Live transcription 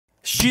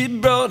She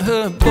brought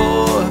her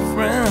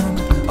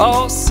boyfriend,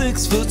 all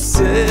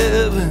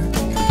 6'7".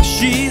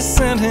 She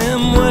sent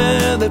him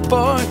where they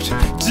parked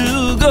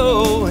to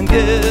go and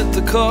get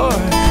the car.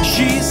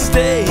 She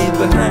stayed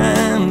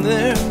behind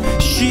there,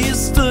 she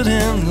stood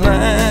in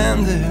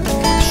line there.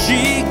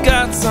 She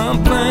got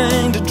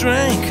something to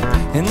drink,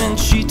 and then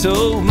she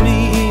told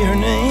me her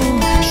name.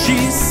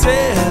 She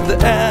said the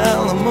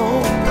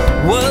Alamo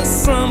was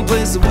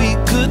someplace that we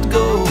could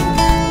go,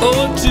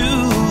 or to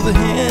the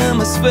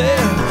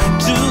hemisphere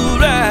to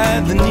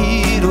ride the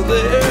needle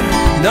there.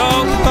 And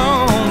all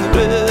along the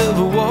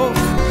river walk,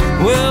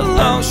 well,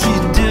 all she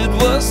did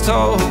was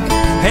talk,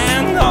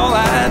 and all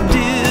I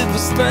did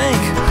was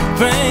think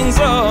things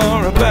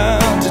are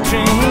about to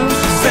change.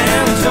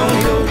 San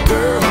Antonio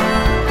girl,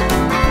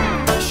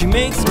 she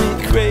makes me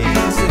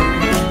crazy.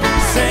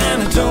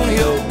 San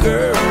Antonio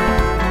girl,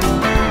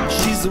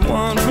 she's the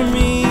one for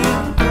me.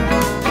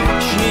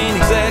 She ain't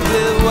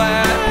exactly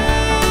white,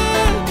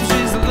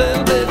 she's a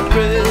little bit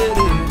pretty.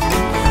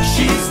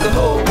 She's the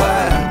whole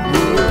wide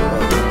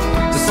world,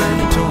 the San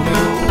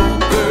Antonio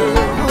girl.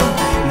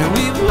 Now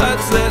we've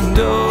watched that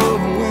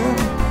Darwin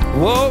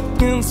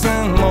walk in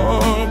San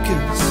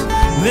Marcos,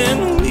 then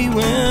we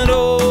went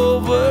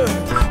over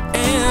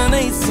and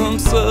ate some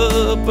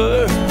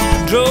supper,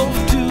 drove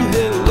to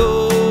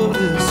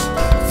Helotes,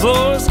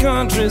 Florence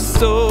Country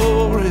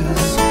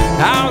Stories.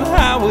 Out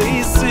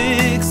Highway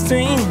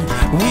 16,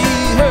 we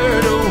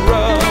heard old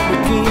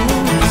Robert King.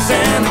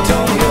 San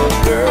Antonio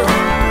girl,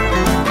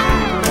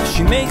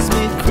 she makes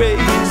me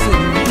crazy.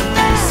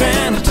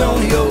 San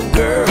Antonio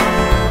girl,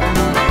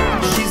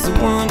 she's the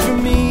one for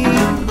me.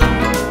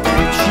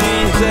 She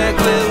ain't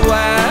exactly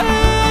white,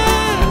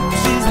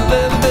 she's a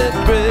little bit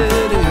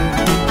pretty.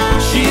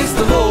 She's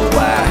the whole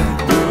wide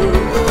world,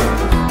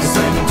 the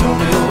San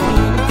Antonio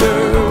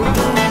girl.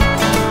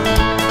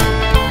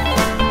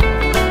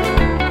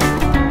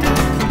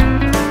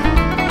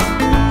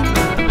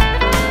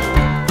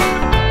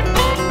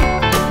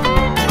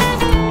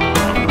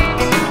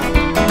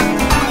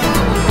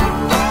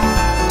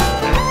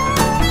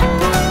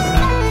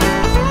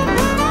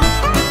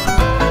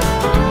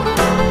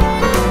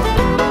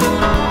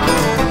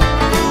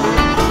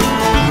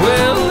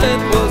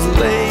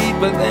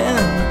 But then,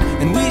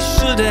 and we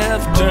should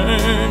have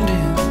turned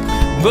in,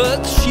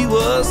 but she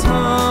was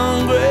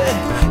hungry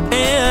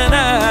and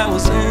I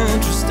was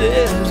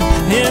interested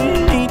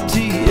in meat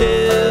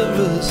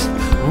tierras,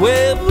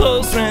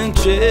 huevos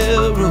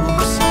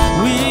rancheros.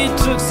 We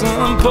took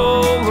some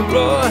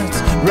Polaroids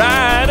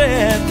right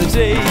at the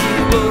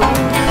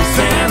table.